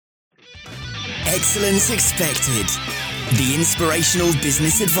Excellence Expected, the Inspirational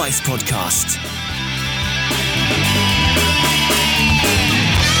Business Advice Podcast.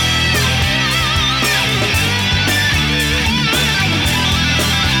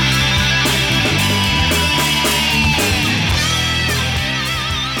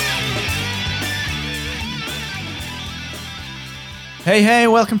 Hey,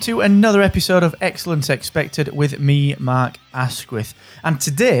 welcome to another episode of Excellence Expected with me, Mark Asquith. And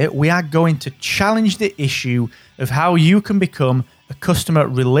today we are going to challenge the issue of how you can become a customer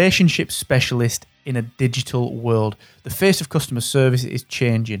relationship specialist in a digital world. The face of customer service is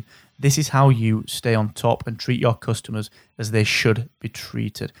changing. This is how you stay on top and treat your customers as they should be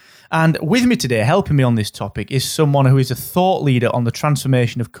treated. And with me today, helping me on this topic, is someone who is a thought leader on the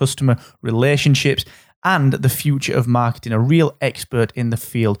transformation of customer relationships and the future of marketing, a real expert in the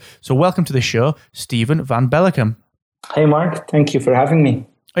field. So welcome to the show, Steven Van Belleghem. Hey, Mark. Thank you for having me.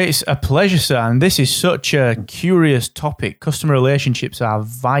 It's a pleasure, sir. And this is such a curious topic. Customer relationships are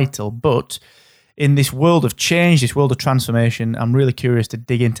vital, but in this world of change, this world of transformation, I'm really curious to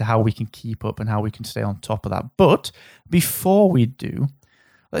dig into how we can keep up and how we can stay on top of that. But before we do,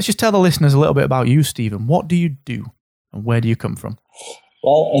 let's just tell the listeners a little bit about you, Steven. What do you do and where do you come from?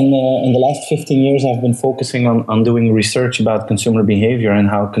 Well, in the last 15 years, I've been focusing on doing research about consumer behavior and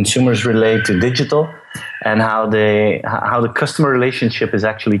how consumers relate to digital and how the customer relationship is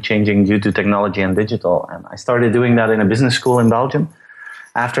actually changing due to technology and digital. And I started doing that in a business school in Belgium.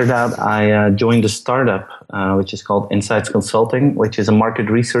 After that, I joined a startup, which is called Insights Consulting, which is a market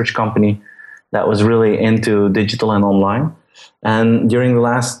research company that was really into digital and online. And during the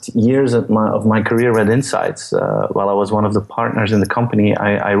last years of my career at Insights, while I was one of the partners in the company,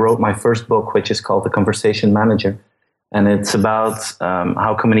 I wrote my first book, which is called The Conversation Manager. And it's about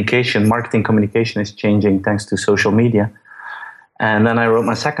how marketing communication is changing thanks to social media. And then I wrote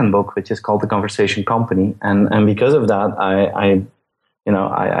my second book, which is called The Conversation Company. And because of that,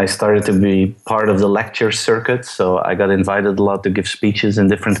 I started to be part of the lecture circuit. So I got invited a lot to give speeches in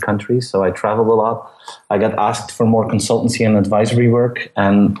different countries. So I traveled a lot. I got asked for more consultancy and advisory work.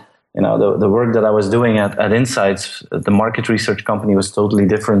 And, the work that I was doing at Insights, the market research company, was totally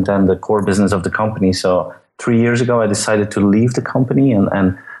different than the core business of the company. So 3 years ago, I decided to leave the company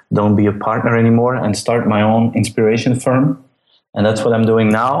and don't be a partner anymore and start my own inspiration firm. And that's what I'm doing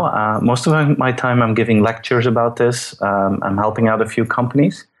now. Most of my time I'm giving lectures about this. I'm helping out a few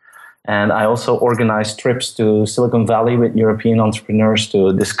companies. And I also organize trips to Silicon Valley with European entrepreneurs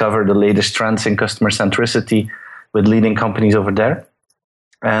to discover the latest trends in customer centricity with leading companies over there.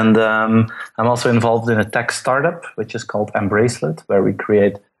 And I'm also involved in a tech startup, which is called Embracelet, where we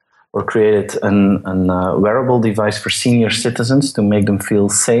created a wearable device for senior citizens to make them feel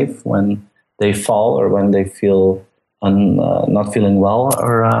safe when they fall or when they feel not feeling well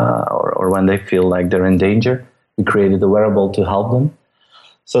or when they feel like they're in danger. We created a wearable to help them.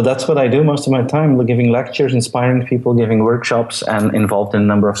 So that's what I do most of my time, giving lectures, inspiring people, giving workshops, and involved in a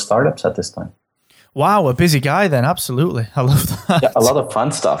number of startups at this time. Wow, a busy guy then, absolutely. I love that. Yeah, a lot of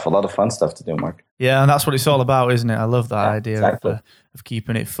fun stuff to do, Mark. Yeah, and that's what it's all about, isn't it? I love that idea exactly. of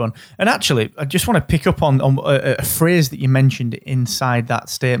keeping it fun. And actually, I just want to pick up on a phrase that you mentioned inside that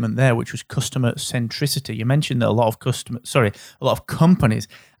statement there, which was customer centricity. You mentioned that a lot of companies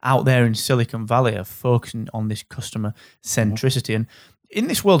out there in Silicon Valley are focusing on this customer centricity. And in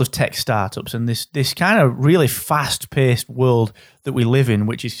this world of tech startups and this kind of really fast-paced world that we live in,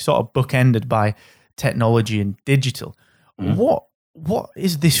 which is sort of bookended by technology and digital, what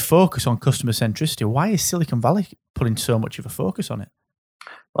is this focus on customer centricity? Why is Silicon Valley putting so much of a focus on it?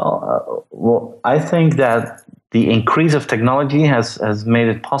 Well, I think that the increase of technology has made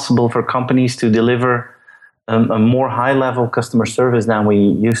it possible for companies to deliver a more high-level customer service than we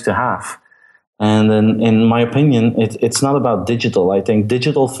used to have. And in my opinion, it's not about digital. I think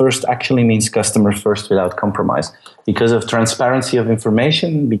digital first actually means customer first without compromise. Because of transparency of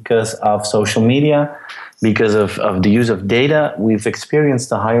information, because of social media, because of the use of data, we've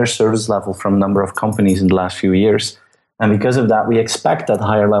experienced a higher service level from a number of companies in the last few years. And because of that, we expect that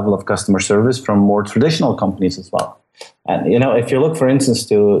higher level of customer service from more traditional companies as well. And, if you look, for instance,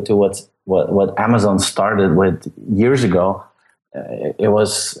 to what Amazon started with years ago, it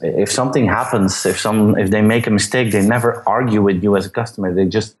was, if something happens, if they make a mistake, they never argue with you as a customer. They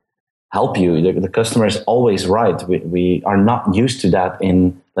just help you. The customer is always right. We are not used to that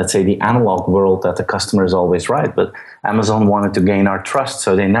in, let's say, the analog world, that the customer is always right. But Amazon wanted to gain our trust,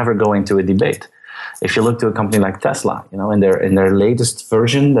 so they never go into a debate. If you look to a company like Tesla, in their latest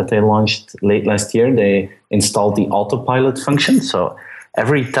version that they launched late last year, they installed the autopilot function. So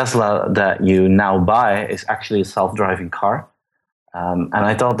every Tesla that you now buy is actually a self-driving car. And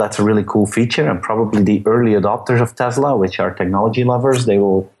I thought that's a really cool feature. And probably the early adopters of Tesla, which are technology lovers, they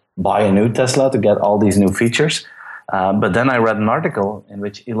will buy a new Tesla to get all these new features. But then I read an article in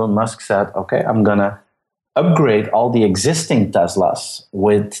which Elon Musk said, okay, I'm going to upgrade all the existing Teslas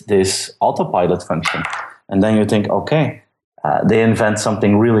with this autopilot function. And then you think, okay, they invent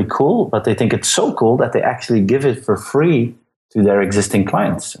something really cool, but they think it's so cool that they actually give it for free to their existing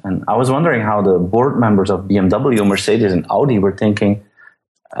clients. And I was wondering how the board members of BMW, Mercedes, and Audi were thinking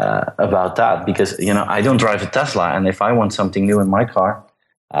about that, because I don't drive a Tesla, and if I want something new in my car,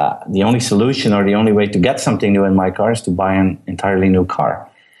 the only solution or the only way to get something new in my car is to buy an entirely new car.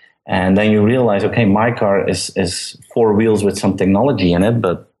 And then you realize, okay, my car is 4 wheels with some technology in it,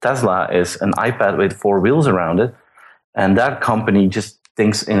 but Tesla is an iPad with 4 wheels around it. And that company just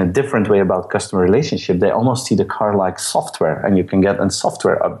thinks in a different way about customer relationship. They almost see the car like software, and you can get a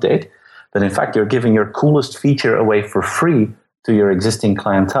software update. But in fact, you're giving your coolest feature away for free to your existing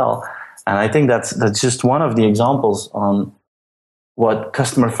clientele. And I think that's just one of the examples on what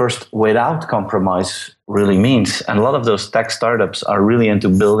customer first without compromise really means. And a lot of those tech startups are really into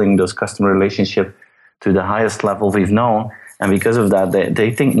building those customer relationship to the highest level we've known. And because of that,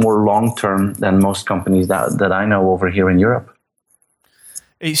 they think more long-term than most companies that I know over here in Europe.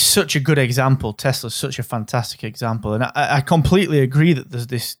 It's such a good example. Tesla's such a fantastic example. And I completely agree that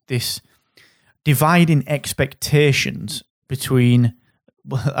there's this dividing expectations between,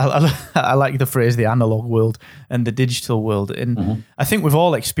 I like the phrase, the analog world and the digital world. And I think we've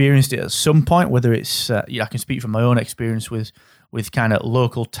all experienced it at some point, whether it's, I can speak from my own experience with kind of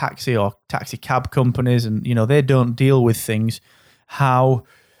local taxi or taxi cab companies, and they don't deal with things how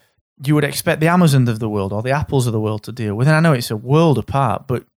you would expect the Amazons of the world or the Apples of the world to deal with. And I know it's a world apart,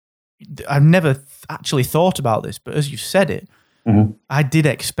 but I've never actually thought about this. But as you said it, I did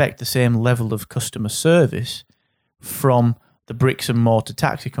expect the same level of customer service from the bricks and mortar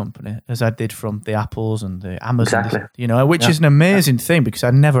taxi company as I did from the Apples and the Amazons, exactly. Which is an amazing thing, because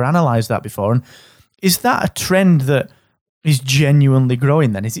I'd never analysed that before. And is that a trend that is genuinely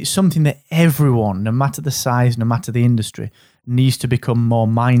growing then? Is it something that everyone, no matter the size, no matter the industry, needs to become more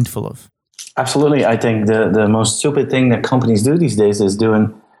mindful of? Absolutely. I think the most stupid thing that companies do these days is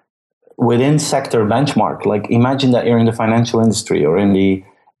doing within sector benchmark. Like, imagine that you're in the financial industry or in the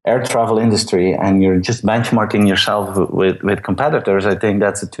air travel industry and you're just benchmarking yourself with competitors. I think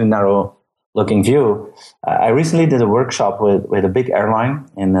that's a too narrow looking view. I recently did a workshop with a big airline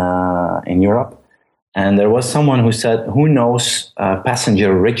in Europe. And there was someone who said, who knows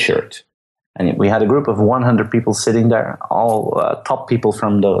passenger Richard? And we had a group of 100 people sitting there, all top people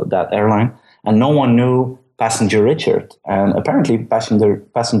from that airline. And no one knew passenger Richard. And apparently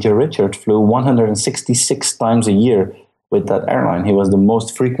passenger Richard flew 166 times a year with that airline. He was the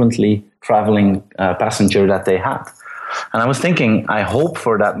most frequently traveling passenger that they had. And I was thinking, I hope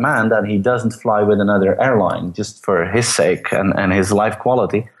for that man that he doesn't fly with another airline just for his sake and his life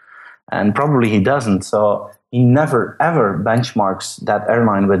quality. And probably he doesn't. So he never, ever benchmarks that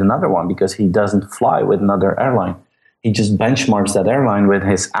airline with another one because he doesn't fly with another airline. He just benchmarks that airline with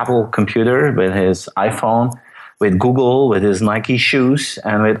his Apple computer, with his iPhone, with Google, with his Nike shoes,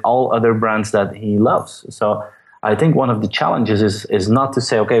 and with all other brands that he loves. So I think one of the challenges is not to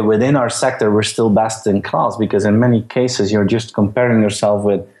say, okay, within our sector, we're still best in class, because in many cases, you're just comparing yourself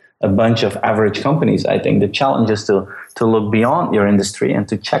with a bunch of average companies. I think the challenge is to look beyond your industry and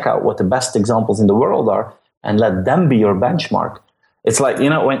to check out what the best examples in the world are and let them be your benchmark. It's like,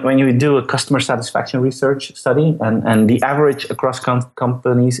 when you do a customer satisfaction research study and the average across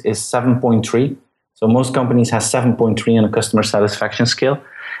companies is 7.3. So most companies have 7.3 on a customer satisfaction scale.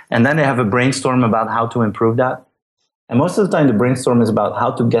 And then they have a brainstorm about how to improve that. And most of the time, the brainstorm is about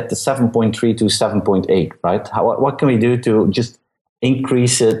how to get the 7.3 to 7.8, right? What can we do to just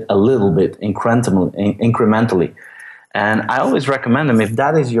increase it a little bit incrementally? And I always recommend them, if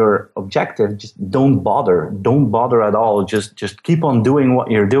that is your objective, just don't bother. Don't bother at all. Just keep on doing what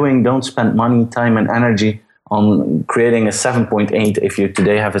you're doing. Don't spend money, time, and energy on creating a 7.8 if you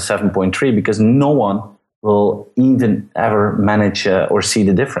today have a 7.3, because no one will even ever manage or see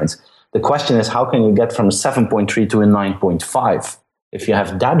the difference. The question is, how can you get from a 7.3 to a 9.5? If you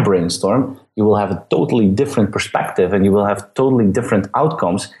have that brainstorm, you will have a totally different perspective and you will have totally different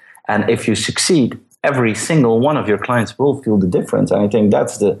outcomes. And if you succeed, every single one of your clients will feel the difference. And I think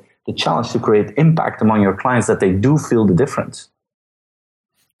that's the challenge, to create impact among your clients, that they do feel the difference.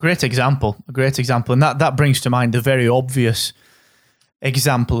 Great example. And that brings to mind the very obvious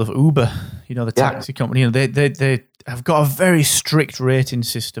example of Uber, the taxi company. They have got a very strict rating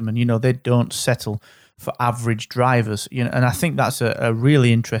system, and, they don't settle for average drivers. And I think that's a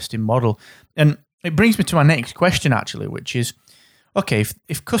really interesting model. And it brings me to my next question, actually, which is, okay,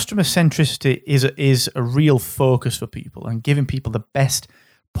 if customer centricity is a real focus for people and giving people the best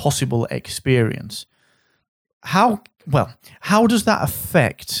possible experience, how does that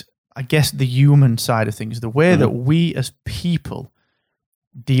affect, I guess, the human side of things, the way that we as people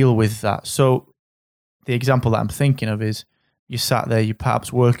deal with that? So the example that I'm thinking of is you sat there, you're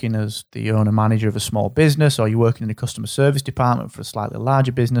perhaps working as the owner manager of a small business, or you're working in a customer service department for a slightly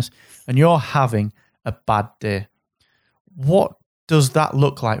larger business, and you're having a bad day. What does that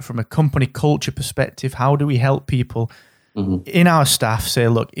look like from a company culture perspective? How do we help people in our staff say,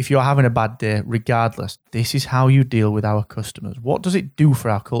 look, if you're having a bad day, regardless, this is how you deal with our customers? What does it do for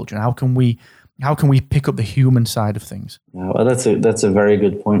our culture? And how can we pick up the human side of things? Yeah, well, that's a very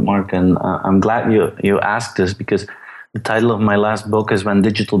good point, Mark. And I'm glad you asked this, because the title of my last book is When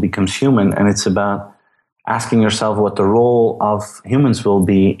Digital Becomes Human. And it's about asking yourself what the role of humans will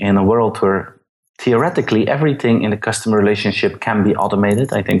be in a world where theoretically everything in the customer relationship can be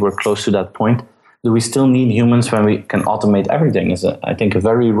automated. I think we're close to that point. Do we still need humans when we can automate everything? Is I think a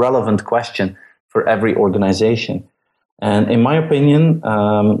very relevant question for every organization. And in my opinion,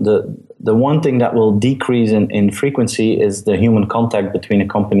 the one thing that will decrease in frequency is the human contact between a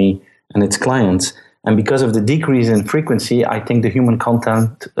company and its clients. And because of the decrease in frequency, I think the human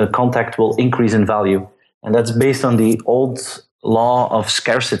contact will increase in value. And that's based on the old law of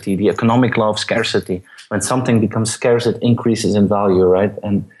scarcity, the economic law of scarcity. When something becomes scarce, it increases in value, right?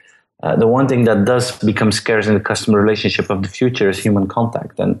 And the one thing that does become scarce in the customer relationship of the future is human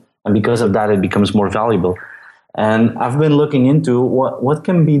contact. And because of that, it becomes more valuable. And I've been looking into what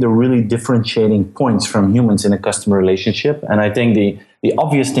can be the really differentiating points from humans in a customer relationship. And I think the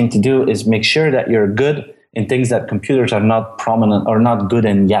obvious thing to do is make sure that you're good in things that computers are not prominent or not good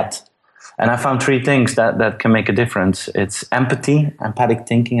in yet. And I found 3 things that can make a difference. It's empathy, empathic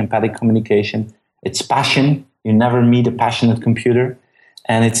thinking, empathic communication. It's passion. You never meet a passionate computer.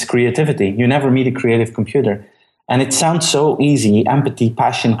 And it's creativity. You never meet a creative computer. And it sounds so easy, empathy,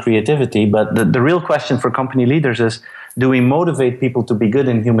 passion, creativity. But the real question for company leaders is, do we motivate people to be good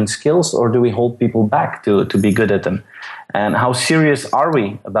in human skills, or do we hold people back to be good at them? And how serious are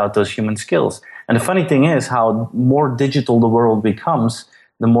we about those human skills? And the funny thing is, how more digital the world becomes,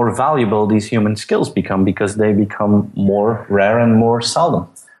 the more valuable these human skills become, because they become more rare and more seldom,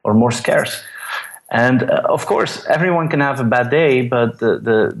 or more scarce. And of course, everyone can have a bad day, but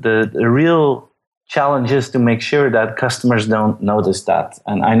the real challenge is to make sure that customers don't notice that.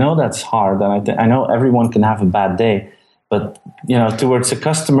 And I know that's hard, and I know everyone can have a bad day, but towards a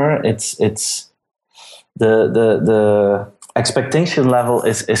customer, it's the expectation level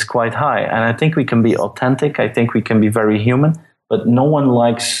is quite high. And I think we can be authentic. I think we can be very human. But no one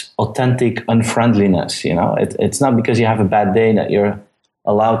likes authentic unfriendliness. It's not because you have a bad day that you're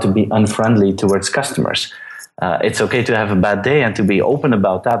allowed to be unfriendly towards customers. It's okay to have a bad day and to be open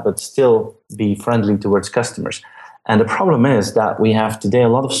about that, but still be friendly towards customers. And the problem is that we have today a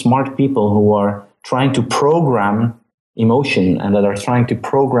lot of smart people who are trying to program emotion and that are trying to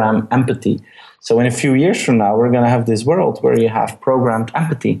program empathy. So in a few years from now, we're going to have this world where you have programmed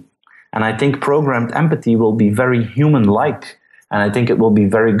empathy. And I think programmed empathy will be very human-like. And I think it will be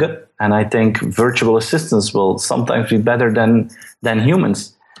very good. And I think virtual assistants will sometimes be better than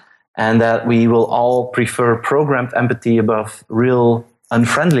humans. And that we will all prefer programmed empathy above real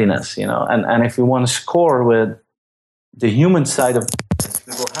unfriendliness, And if we want to score with the human side of it,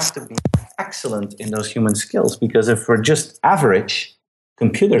 we will have to be excellent in those human skills. Because if we're just average,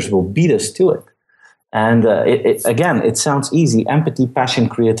 computers will beat us to it. And again, it sounds easy, empathy, passion,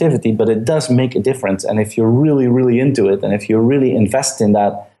 creativity, but it does make a difference. And if you're really, really into it, and if you really invest in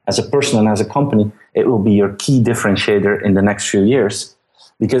that as a person and as a company, it will be your key differentiator in the next few years.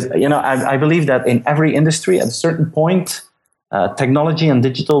 Because, I believe that in every industry, at a certain point, technology and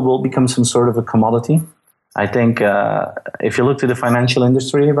digital will become some sort of a commodity. I think if you look to the financial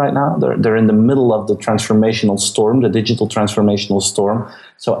industry right now, they're in the middle of the transformational storm, the digital transformational storm.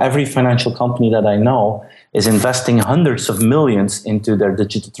 So every financial company that I know is investing hundreds of millions into their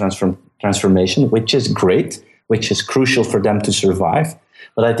digital transformation, which is great, which is crucial for them to survive.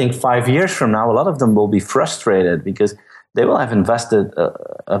 But I think 5 years from now, a lot of them will be frustrated because they will have invested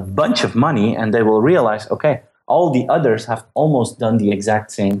a bunch of money and they will realize, okay, all the others have almost done the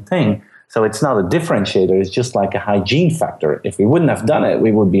exact same thing. So it's not a differentiator, it's just like a hygiene factor. If we wouldn't have done it,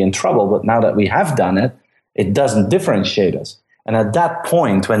 we would be in trouble. But now that we have done it, it doesn't differentiate us. And at that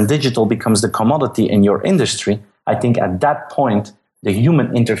point, when digital becomes the commodity in your industry, I think at that point, the human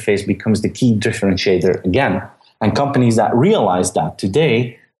interface becomes the key differentiator again. And companies that realize that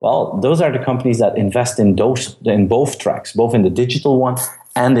today, well, those are the companies that invest in both tracks, both in the digital one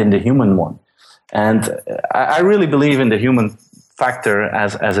and in the human one. And I really believe in the human factor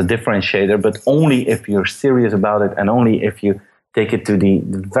as a differentiator, but only if you're serious about it and only if you take it to the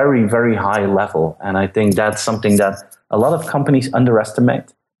very, very high level. And I think that's something that a lot of companies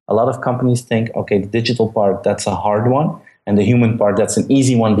underestimate. A lot of companies think, okay, the digital part, that's a hard one. And the human part, that's an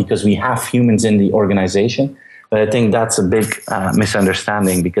easy one because we have humans in the organization. But I think that's a big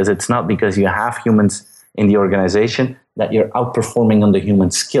misunderstanding, because it's not because you have humans in the organization that you're outperforming on the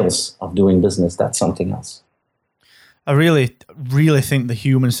human skills of doing business. That's something else. I really, really think the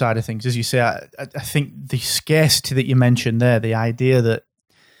human side of things, as you say, I think the scarcity that you mentioned there, the idea that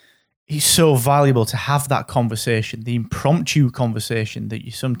it's so valuable to have that conversation, the impromptu conversation that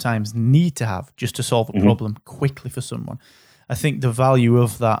you sometimes need to have just to solve a problem quickly for someone. I think the value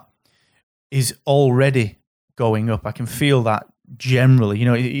of that is already going up. I can feel that generally. You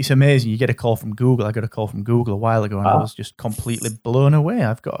know, it's amazing. You get a call from Google. I got a call from Google a while ago and I was just completely blown away.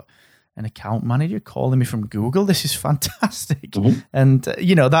 I've got an account manager calling me from Google. This is fantastic. And,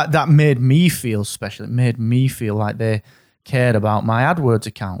 you know, that made me feel special. It made me feel like they cared about my AdWords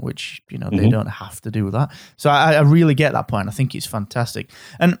account, which, you know, they don't have to do that. So I really get that point. I think it's fantastic.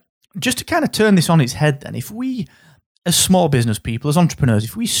 And just to kind of turn this on its head then, if we, as small business people, as entrepreneurs,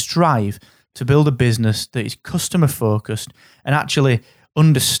 if we strive to build a business that is customer focused and actually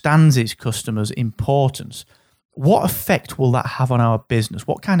understands its customers' importance, what effect will that have on our business?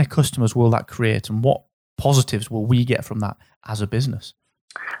 What kind of customers will that create, and what positives will we get from that as a business?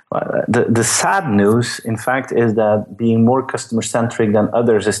 Well, the sad news, in fact, is that being more customer-centric than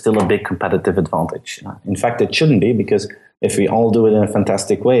others is still a big competitive advantage. In fact, it shouldn't be, because if we all do it in a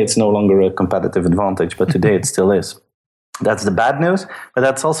fantastic way, it's no longer a competitive advantage, but today it still is. That's the bad news, but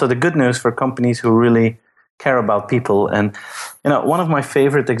that's also the good news for companies who really care about people. And, you know, one of my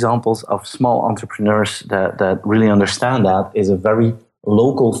favorite examples of small entrepreneurs that really understand that is a very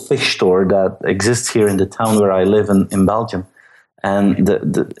local fish store that exists here in the town where I live in Belgium. And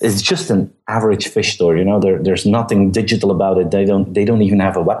it's just an average fish store. You know, there's nothing digital about it. They don't even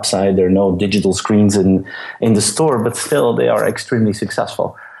have a website. There are no digital screens in the store, but still they are extremely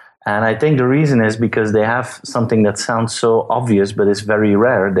successful. And I think the reason is because they have something that sounds so obvious, but is very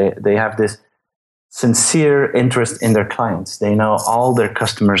rare. They have this sincere interest in their clients. They know all their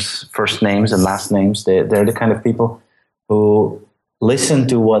customers' first names and last names. They're the kind of people who listen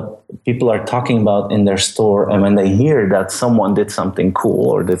to what people are talking about in their store. And when they hear that someone did something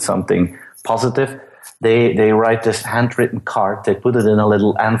cool or did something positive, they write this handwritten card. They put it in a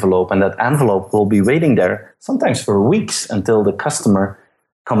little envelope, and that envelope will be waiting there sometimes for weeks until the customer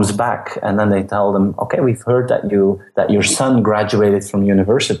comes back. And then they tell them, okay, we've heard that your son graduated from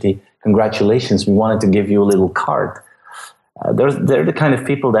university. Congratulations, we wanted to give you a little card. They're the kind of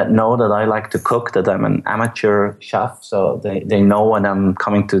people that know that I like to cook, that I'm an amateur chef. So they know when I'm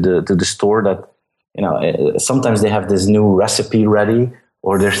coming to the store that, you know, sometimes they have this new recipe ready,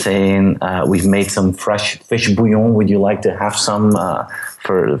 or they're saying, we've made some fresh fish bouillon. Would you like to have some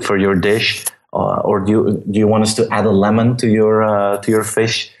for your dish? Or do you want us to add a lemon to your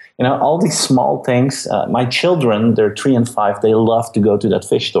fish? You know, all these small things. My children, they're 3 and 5. They love to go to that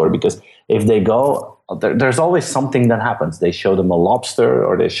fish store, because if they go, there's always something that happens. They show them a lobster,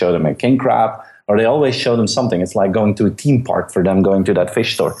 or they show them a king crab, or they always show them something. It's like going to a theme park for them, going to that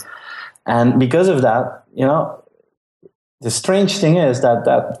fish store. And because of that, you know, the strange thing is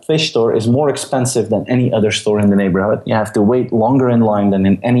that fish store is more expensive than any other store in the neighborhood. You have to wait longer in line than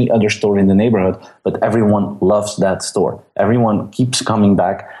in any other store in the neighborhood, but everyone loves that store. Everyone keeps coming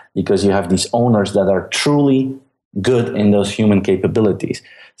back because you have these owners that are truly good in those human capabilities.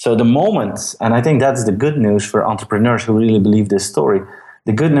 So the moment, and I think that's the good news for entrepreneurs who really believe this story,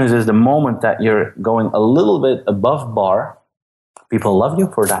 the good news is the moment that you're going a little bit above bar, people love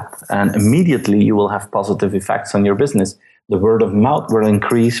you for that. And immediately you will have positive effects on your business. The word of mouth will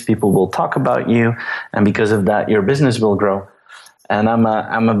increase. People will talk about you. And because of that, your business will grow. And I'm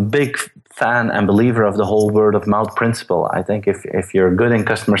a big fan and believer of the whole word of mouth principle. I think if you're good in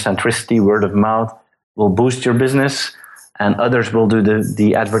customer centricity, word of mouth will boost your business, and others will do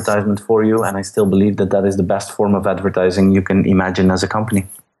the advertisement for you. And I still believe that is the best form of advertising you can imagine as a company.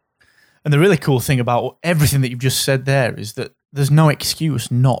 And the really cool thing about everything that you've just said there is that there's no excuse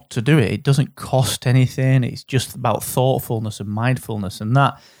not to do it. It doesn't cost anything. It's just about thoughtfulness and mindfulness, and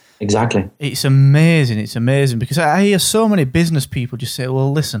that. Exactly. It's amazing. It's amazing, because I hear so many business people just say,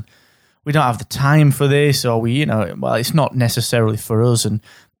 well, listen, we don't have the time for this, or it's not necessarily for us. And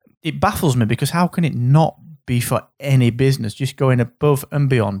it baffles me, because how can it not be for any business, just going above and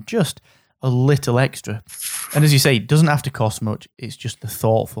beyond, just a little extra? And as you say, it doesn't have to cost much. It's just the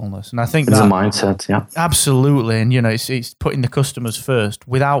thoughtfulness. And I think it's a mindset, yeah. Absolutely. And, it's putting the customers first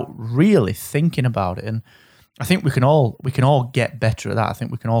without really thinking about it. And I think we can all get better at that. I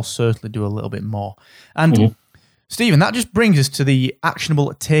think we can all certainly do a little bit more. And Stephen, that just brings us to the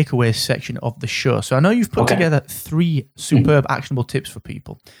actionable takeaways section of the show. So I know you've put together 3 superb actionable tips for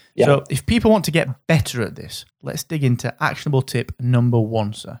people. Yeah. So if people want to get better at this, let's dig into actionable tip number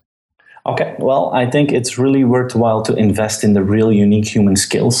 1, sir. Okay, well, I think it's really worthwhile to invest in the real unique human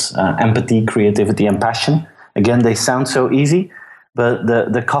skills, empathy, creativity, and passion. Again, they sound so easy, but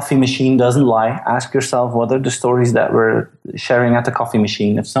the coffee machine doesn't lie. Ask yourself, what are the stories that we're sharing at the coffee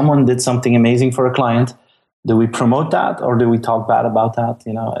machine? If someone did something amazing for a client, do we promote that or do we talk bad about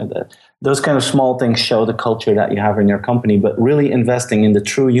that? Those kind of small things show the culture that you have in your company, but really investing in the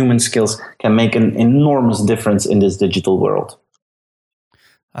true human skills can make an enormous difference in this digital world.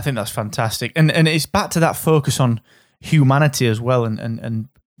 I think that's fantastic. And it's back to that focus on humanity as well and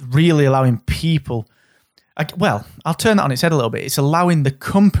really allowing people, I'll turn that on its head a little bit. It's allowing the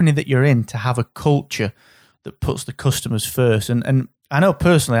company that you're in to have a culture that puts the customers first. And I know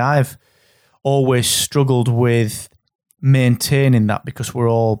personally I've always struggled with maintaining that because we're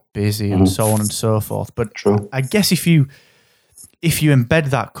all busy and so on and so forth. But True. I guess if you embed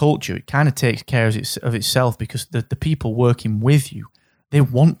that culture, it kind of takes care of itself because the people working with you, they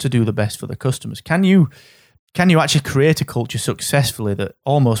want to do the best for the customers. Can you actually create a culture successfully that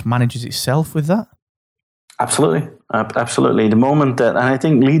almost manages itself with that? Absolutely. Absolutely. The moment that, and I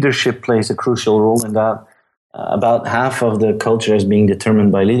think leadership plays a crucial role in that. About half of the culture is being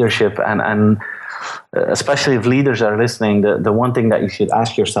determined by leadership, and especially if leaders are listening, the one thing that you should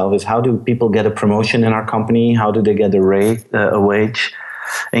ask yourself is, how do people get a promotion in our company? How do they get a wage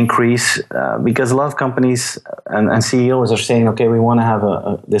increase? Because a lot of companies and CEOs are saying, okay, we want to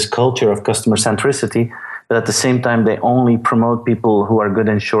have this culture of customer centricity, but at the same time, they only promote people who are good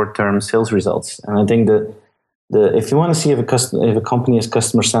in short-term sales results. And I think that if you want to see if a company is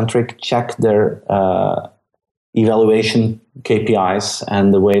customer centric, check their evaluation KPIs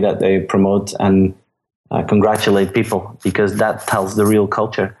and the way that they promote and congratulate people, because that tells the real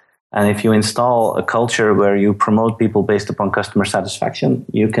culture. And if you install a culture where you promote people based upon customer satisfaction,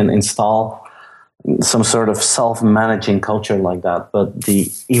 you can install some sort of self-managing culture like that. But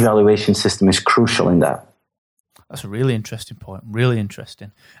the evaluation system is crucial in that. That's a really interesting point. Really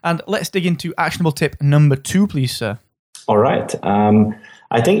interesting. And let's dig into actionable tip number 2, please, sir. All right.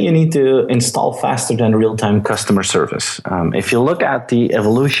 I think you need to install faster than real-time customer service. If you look at the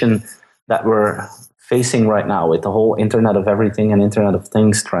evolution that we're facing right now with the whole Internet of Everything and Internet of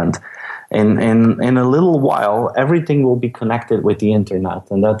Things trend, in a little while, everything will be connected with the Internet.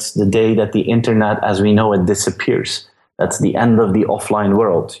 And that's the day that the Internet as we know it disappears. That's the end of the offline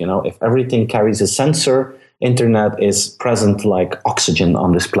world. If everything carries a sensor, Internet is present like oxygen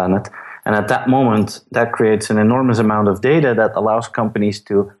on this planet. And at that moment, that creates an enormous amount of data that allows companies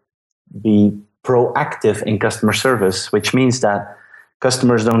to be proactive in customer service, which means that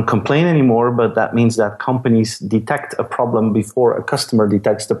customers don't complain anymore, but that means that companies detect a problem before a customer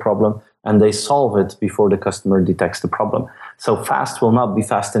detects the problem, and they solve it before the customer detects the problem. So fast will not be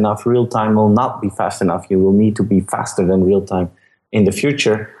fast enough. Real time will not be fast enough. You will need to be faster than real time in the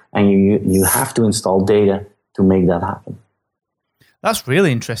future, and you have to install data to make that happen. That's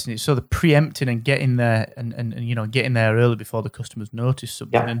really interesting. It's sort of preempting and getting there and getting there early before the customers notice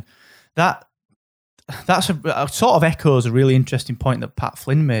something. Yeah. And that's a sort of echoes a really interesting point that Pat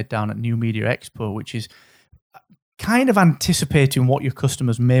Flynn made down at New Media Expo, which is kind of anticipating what your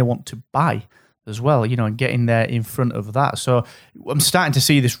customers may want to buy as well, and getting there in front of that. So I'm starting to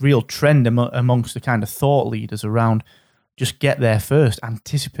see this real trend amongst the kind of thought leaders around just get there first,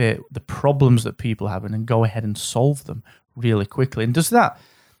 anticipate the problems that people have, and then go ahead and solve them really quickly. And does that?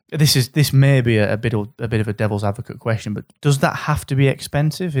 This may be a bit of a devil's advocate question, but does that have to be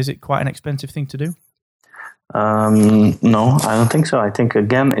expensive? Is it quite an expensive thing to do? No, I don't think so. I think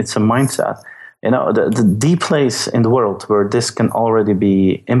again, it's a mindset. The place in the world where this can already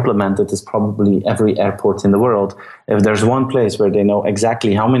be implemented is probably every airport in the world. If there's one place where they know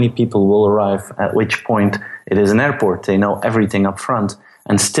exactly how many people will arrive at which point it is an airport, they know everything up front.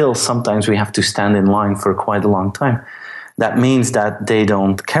 And still, sometimes we have to stand in line for quite a long time. That means that they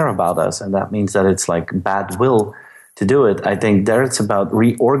don't care about us, and that means that it's like bad will to do it. I think there it's about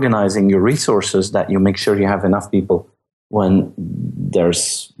reorganizing your resources, that you make sure you have enough people when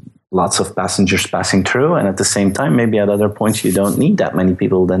there's lots of passengers passing through, and at the same time, maybe at other points you don't need that many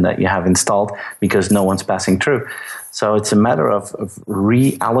people than that you have installed because no one's passing through. So it's a matter of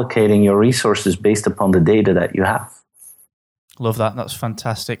reallocating your resources based upon the data that you have. Love that. That's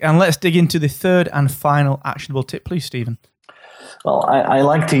fantastic. And let's dig into the third and final actionable tip, please, Stephen. Well, I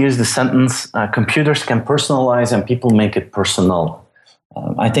like to use the sentence, computers can personalize and people make it personal.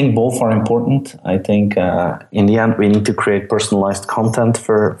 I think both are important. I think in the end, we need to create personalized content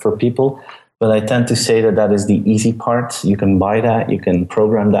for people. But I tend to say that is the easy part. You can buy that, you can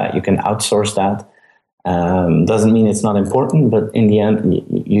program that, you can outsource that. Doesn't mean it's not important, but in the end,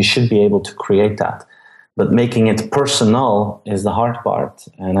 you should be able to create that. But making it personal is the hard part.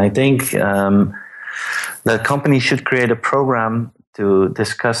 And I think the company should create a program to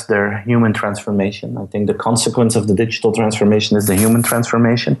discuss their human transformation. I think the consequence of the digital transformation is the human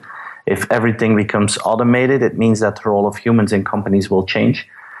transformation. If everything becomes automated, it means that the role of humans in companies will change.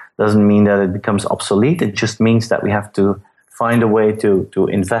 Doesn't mean that it becomes obsolete. It just means that we have to find a way to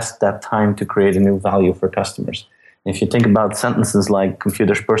invest that time to create a new value for customers. If you think about sentences like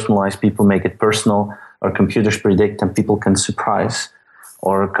computers personalize, people make it personal, or computers predict and people can surprise,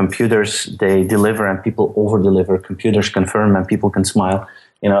 or computers, they deliver and people over-deliver, computers confirm and people can smile.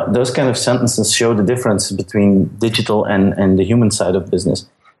 Those kind of sentences show the difference between digital and the human side of business.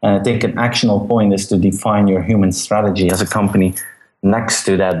 And I think an actionable point is to define your human strategy as a company next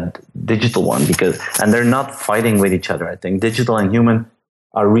to that digital one, and they're not fighting with each other. I think digital and human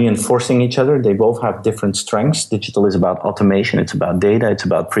are reinforcing each other. They both have different strengths. Digital is about automation, it's about data, it's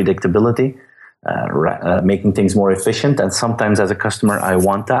about predictability, making things more efficient. And sometimes as a customer, I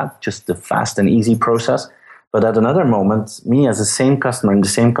want that, just the fast and easy process. But at another moment, me as the same customer in the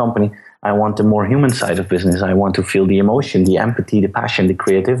same company, I want the more human side of business. I want to feel the emotion, the empathy, the passion, the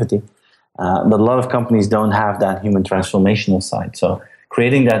creativity. But a lot of companies don't have that human transformational side. So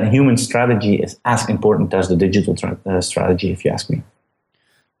creating that human strategy is as important as the digital strategy, if you ask me.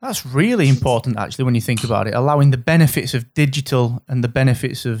 That's really important, actually, when you think about it, allowing the benefits of digital and the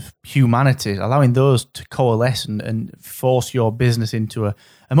benefits of humanity, allowing those to coalesce and force your business into a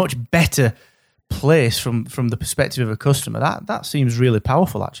much better place from the perspective of a customer. That seems really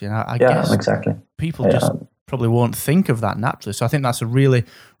powerful, actually. And I guess exactly. People just probably won't think of that naturally. So I think that's a really,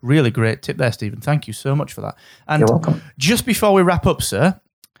 really great tip there, Stephen. Thank you so much for that. And you're welcome. Just before we wrap up, sir,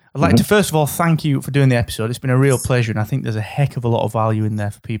 I'd like to first of all thank you for doing the episode. It's been a real pleasure, and I think there's a heck of a lot of value in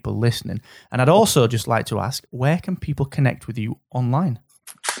there for people listening. And I'd also just like to ask, where can people connect with you online?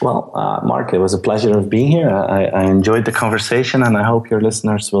 Well, Mark, it was a pleasure of being here. I enjoyed the conversation, and I hope your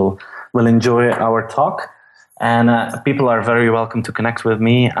listeners will enjoy our talk. And people are very welcome to connect with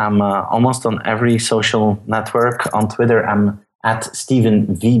me. I'm almost on every social network. On Twitter, I'm at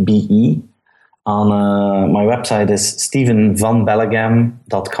StephenVBE. On my website is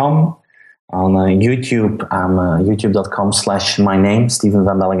stephenvanbelleghem.com. On YouTube, I'm youtube.com/my name,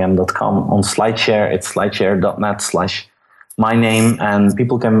 stephenvanbelleghem.com. On SlideShare, it's slideshare.net/my name. And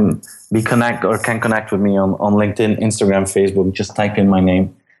people can connect with me on LinkedIn, Instagram, Facebook. Just type in my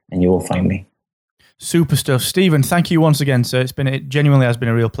name and you will find me. Super stuff. Stephen, thank you once again, sir. It genuinely has been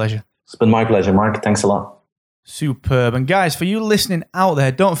a real pleasure. It's been my pleasure, Mark. Thanks a lot. Superb. And guys, for you listening out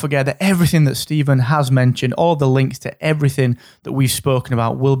there, don't forget that everything that Stephen has mentioned, all the links to everything that we've spoken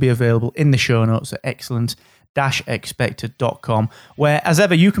about will be available in the show notes at excellence-expected.com, where, as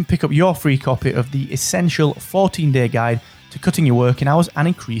ever, you can pick up your free copy of the essential 14-day guide to cutting your working hours and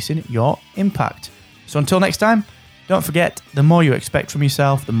increasing your impact. So until next time, don't forget, the more you expect from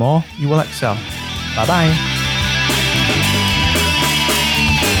yourself, the more you will excel. Bye-bye.